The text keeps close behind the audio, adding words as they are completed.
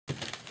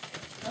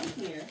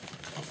here.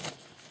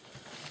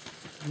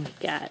 We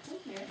got,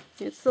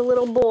 it's the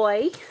little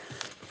boy.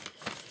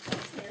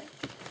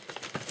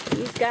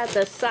 He's got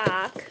the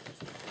sock.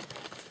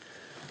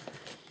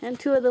 And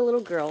two of the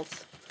little girls.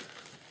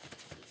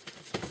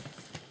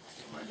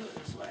 I'm going to do it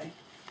this way.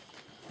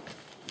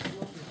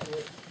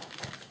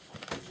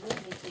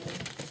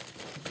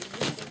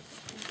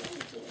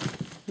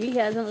 He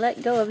hasn't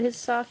let go of his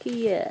socky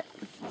yet.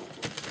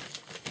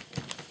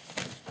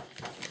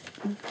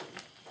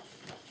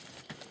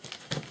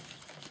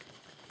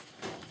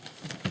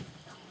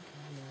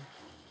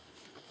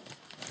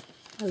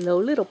 Hello,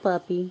 little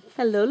puppy.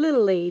 Hello,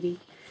 little lady.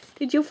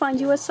 Did you find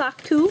you a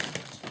sock too?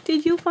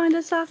 Did you find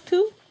a sock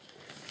too?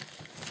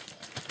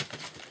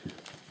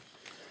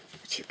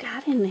 What you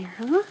got in there,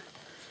 huh?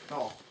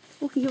 Oh.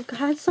 Oh, you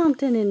got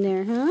something in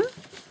there, huh?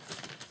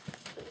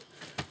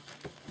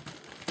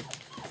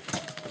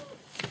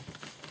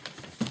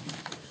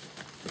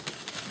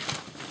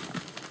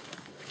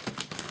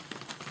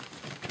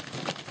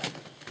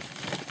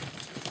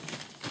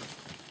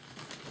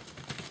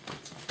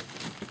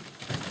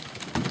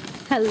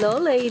 Hello,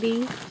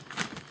 lady.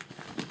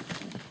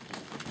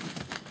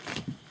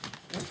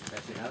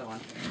 That's another one.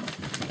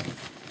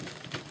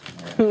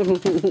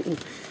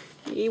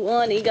 He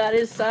won. He got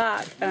his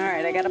sock. All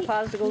right, I got to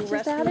pause to go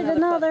rescue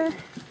another.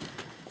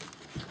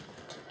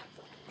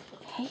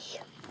 Hey,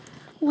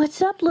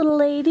 what's up, little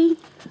lady?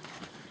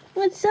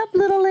 What's up,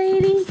 little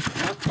lady?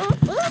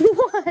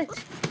 What?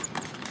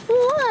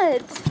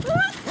 What?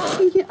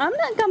 I'm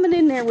not coming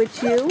in there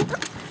with you.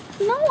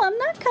 No, I'm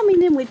not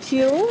coming in with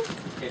you.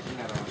 Here's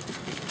another one.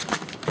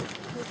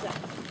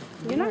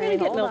 You're not going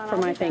to get milk from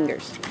my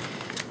fingers.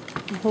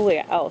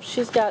 Oh,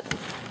 she's got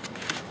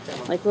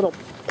like little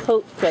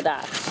polka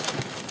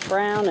dots.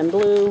 Brown and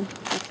blue.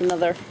 That's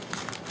another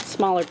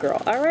smaller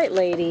girl. All right,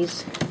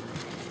 ladies.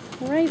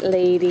 All right,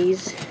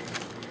 ladies.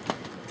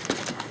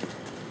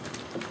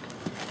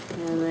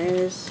 And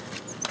there's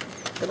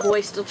the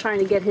boy still trying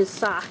to get his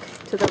sock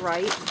to the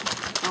right.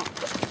 Oh,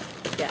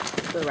 yeah,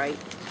 to the right.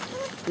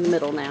 In the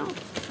middle now.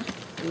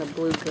 And the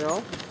blue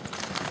girl.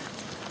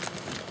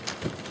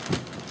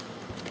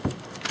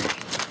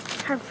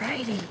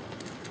 Alrighty.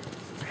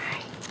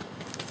 Right.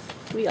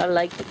 We all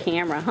like the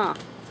camera, huh?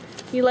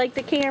 You like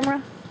the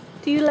camera?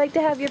 Do you like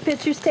to have your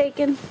pictures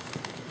taken?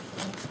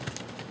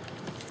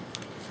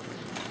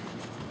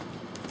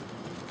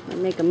 I'll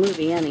make a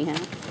movie anyhow.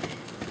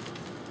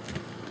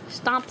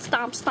 Stomp,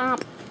 stomp,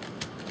 stomp.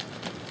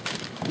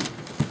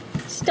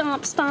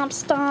 Stomp, stomp,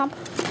 stomp.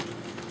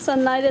 It's a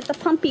night at the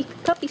puppy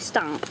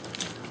stomp.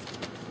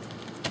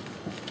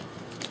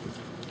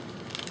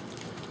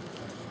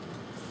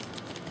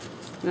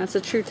 That's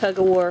a true tug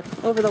of war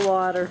over the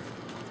water.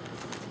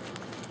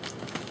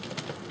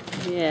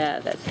 Yeah,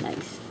 that's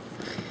nice.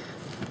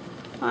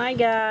 Hi,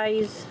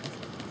 guys.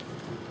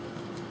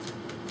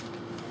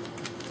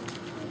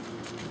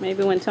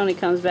 Maybe when Tony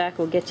comes back,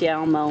 we'll get you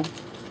Elmo.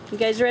 You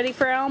guys ready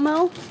for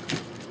Elmo?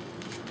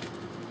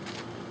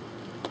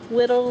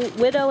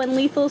 Widow and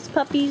Lethal's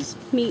puppies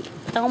meet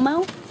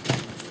Elmo.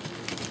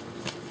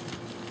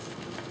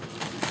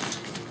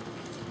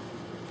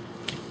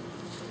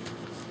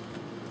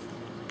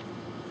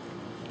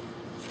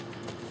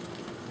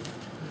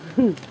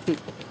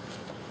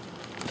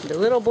 The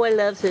little boy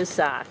loves his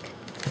sock.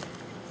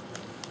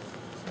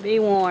 Be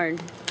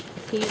warned,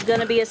 he's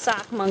gonna be a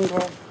sock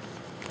mongrel.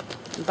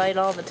 Bite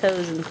all the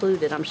toes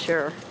included, I'm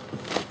sure.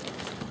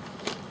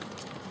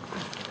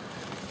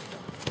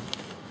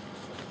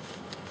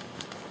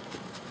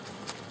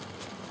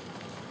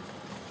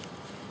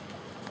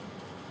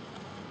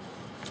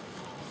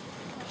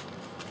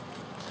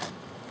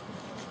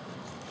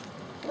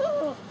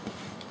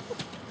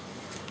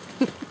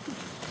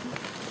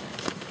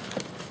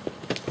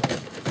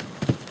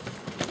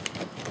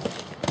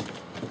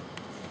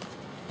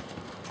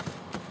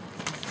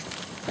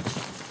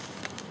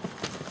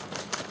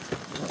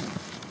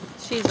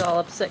 She's all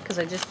upset because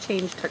I just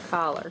changed her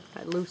collar.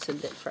 I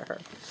loosened it for her.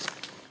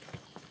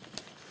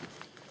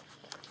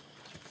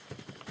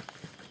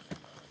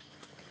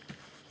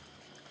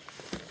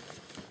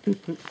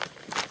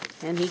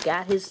 And he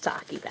got his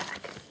socky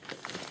back.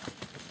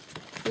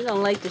 You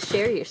don't like to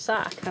share your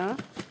sock, huh?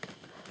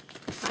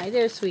 Hi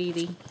there,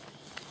 sweetie.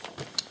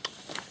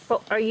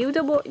 Oh, are you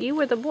the boy? You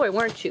were the boy,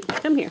 weren't you?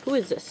 Come here. Who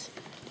is this?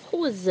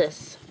 Who is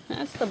this?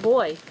 That's the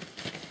boy.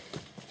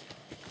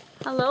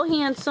 Hello,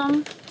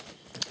 handsome.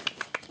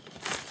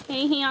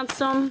 Hey,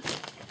 handsome.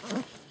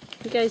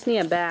 You guys need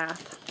a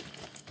bath.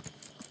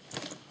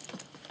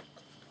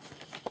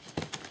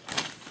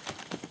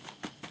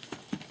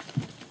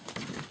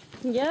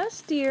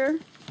 Yes, dear.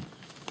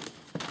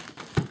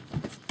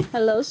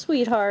 Hello,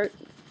 sweetheart.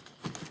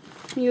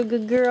 You a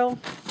good girl?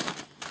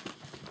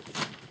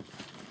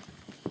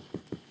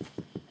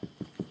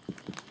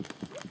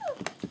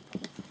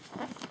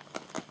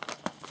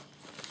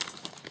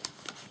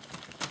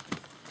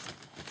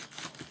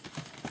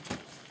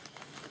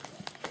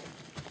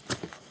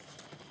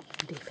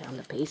 They found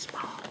a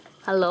baseball.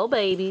 Hello,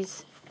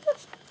 babies.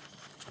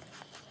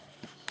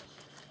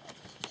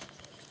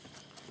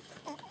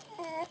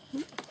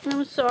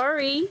 I'm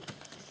sorry.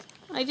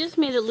 I just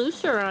made it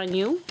looser on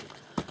you.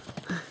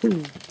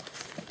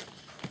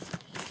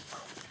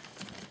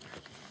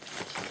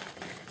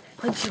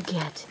 What'd you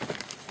get?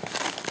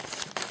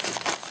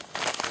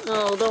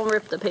 Oh, don't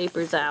rip the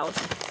papers out.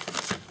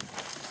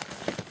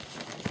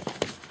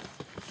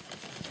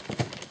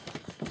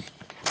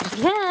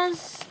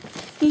 Yes.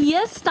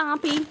 Yes,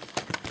 Stompy.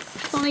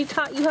 Tony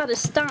taught you how to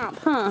stomp,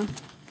 huh?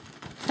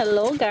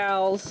 Hello,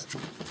 gals.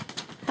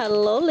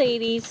 Hello,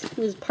 ladies.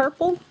 Who's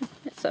purple?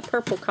 It's a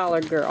purple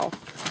collared girl.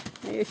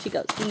 There she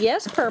goes.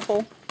 Yes,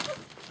 purple.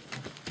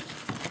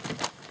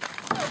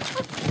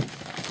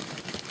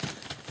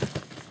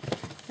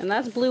 And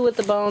that's Blue with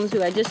the bones,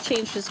 who I just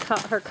changed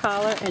her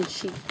collar, and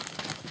she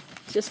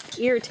just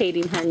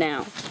irritating her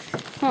now.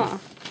 Huh.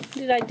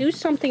 Did I do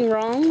something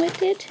wrong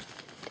with it?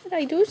 Did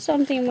I do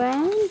something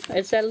wrong?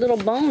 It's that little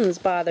bones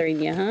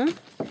bothering you, huh?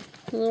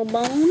 Little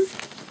bone?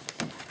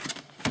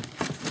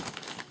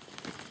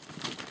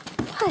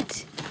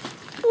 What?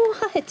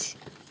 What?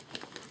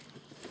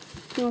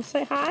 You want to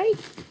say hi?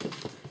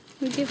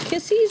 You give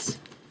kissies?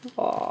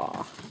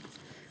 Aw.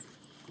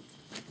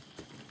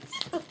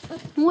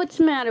 What's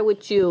the matter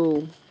with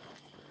you?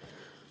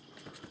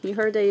 You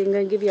heard they're going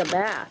to give you a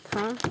bath,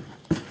 huh?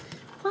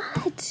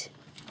 What?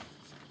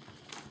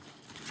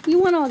 You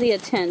want all the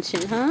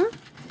attention, huh?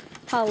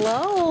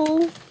 Hello?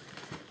 You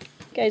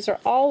guys are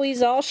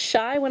always all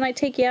shy when I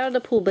take you out of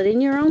the pool, but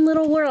in your own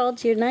little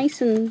world, you're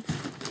nice and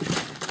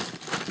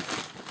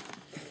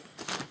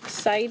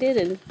excited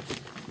and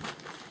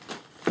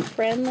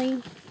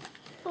friendly.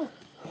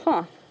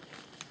 Huh.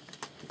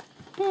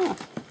 Huh.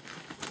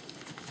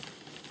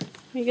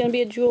 Are you going to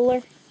be a jeweler?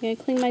 You going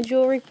to clean my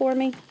jewelry for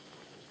me?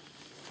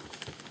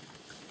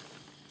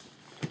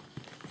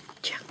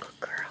 Jungle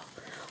girl.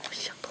 Oh,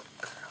 jungle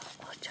girl.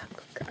 Oh,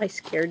 jungle girl. I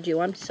scared you.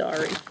 I'm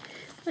sorry.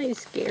 I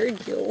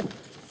scared you.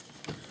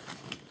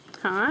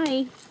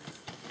 Hi.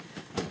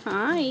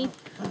 Hi.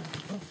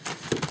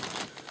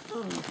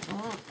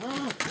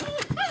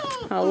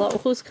 Hello.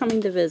 Who's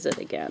coming to visit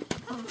again?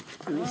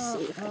 Let me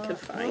see if I can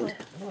find.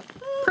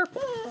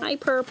 Purple. Hi,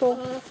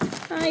 Purple.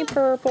 Hi,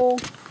 Purple.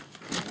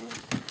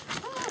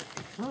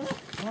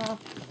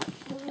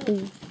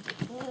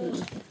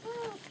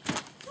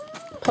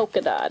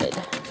 Polka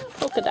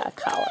dot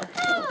collar.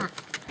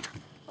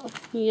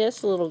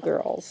 Yes, little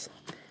girls.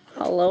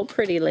 Hello,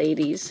 pretty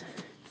ladies.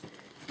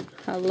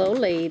 Hello,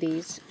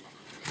 ladies.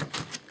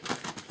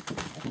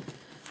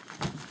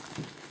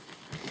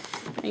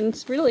 I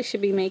really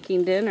should be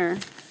making dinner.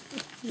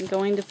 I'm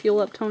going to fuel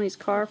up Tony's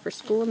car for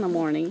school in the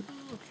morning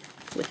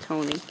with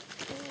Tony.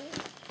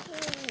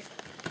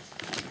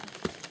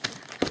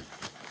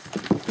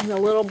 And the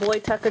little boy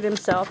tuckered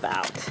himself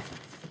out.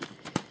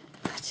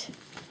 What?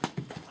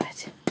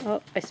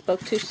 Oh, I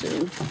spoke too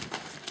soon.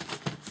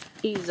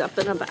 He's up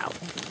and about.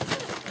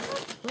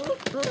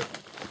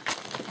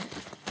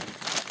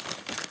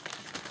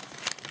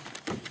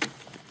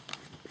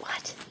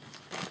 What?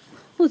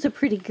 Who's a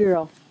pretty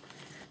girl?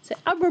 Say,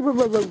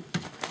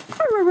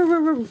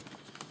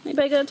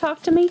 anybody gonna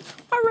talk to me?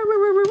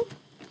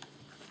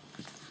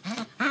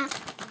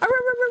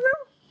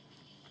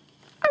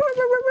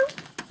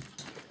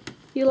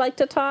 You like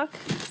to talk?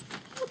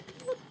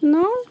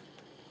 No?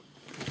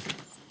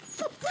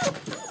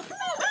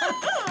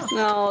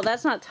 No,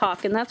 that's not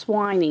talking, that's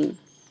whining.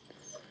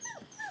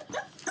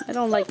 I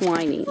don't like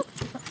whining.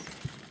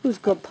 Who's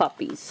good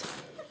puppies?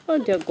 Oh,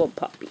 they're good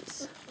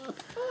puppies.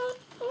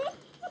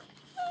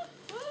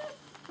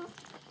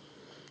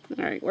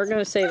 Alright, we're going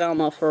to save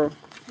Elmo for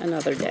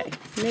another day.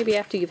 Maybe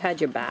after you've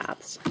had your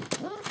baths.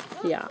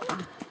 Yeah.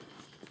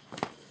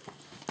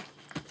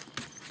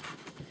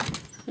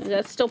 Is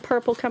that still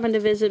Purple coming to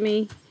visit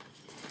me?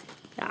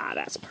 Ah,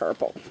 that's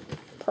Purple.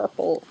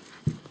 Purple.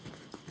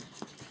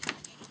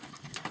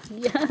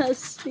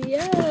 Yes,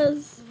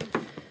 yes.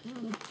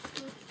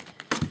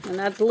 And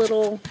that's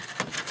little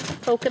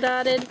polka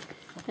dotted.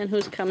 And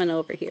who's coming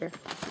over here?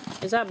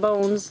 Is that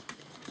Bones?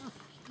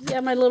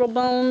 Yeah, my little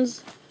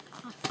Bones.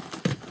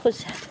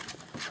 Who's that?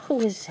 Who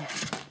is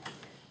that?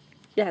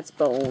 That's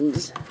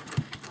Bones.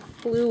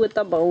 Blue with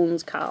the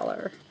Bones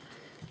collar.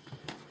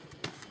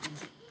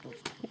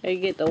 You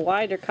get the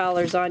wider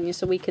collars on you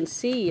so we can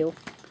see you.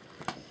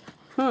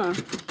 Huh,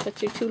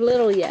 but you're too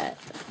little yet.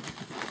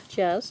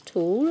 Just too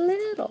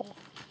little.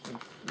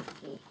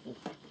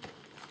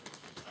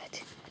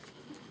 What?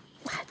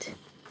 What?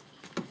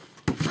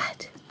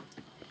 What?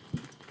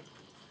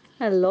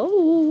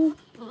 Hello?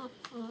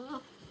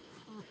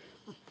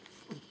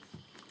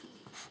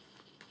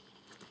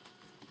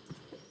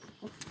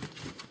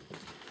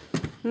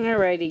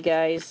 Alrighty,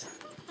 guys.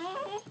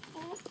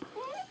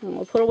 And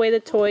we'll put away the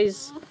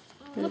toys.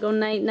 Gonna go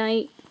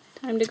night-night.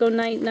 Time to go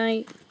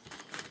night-night.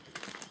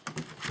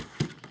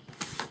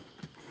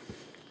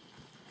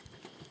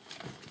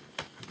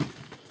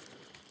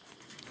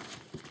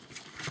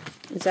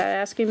 Is that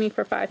asking me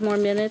for 5 more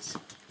minutes?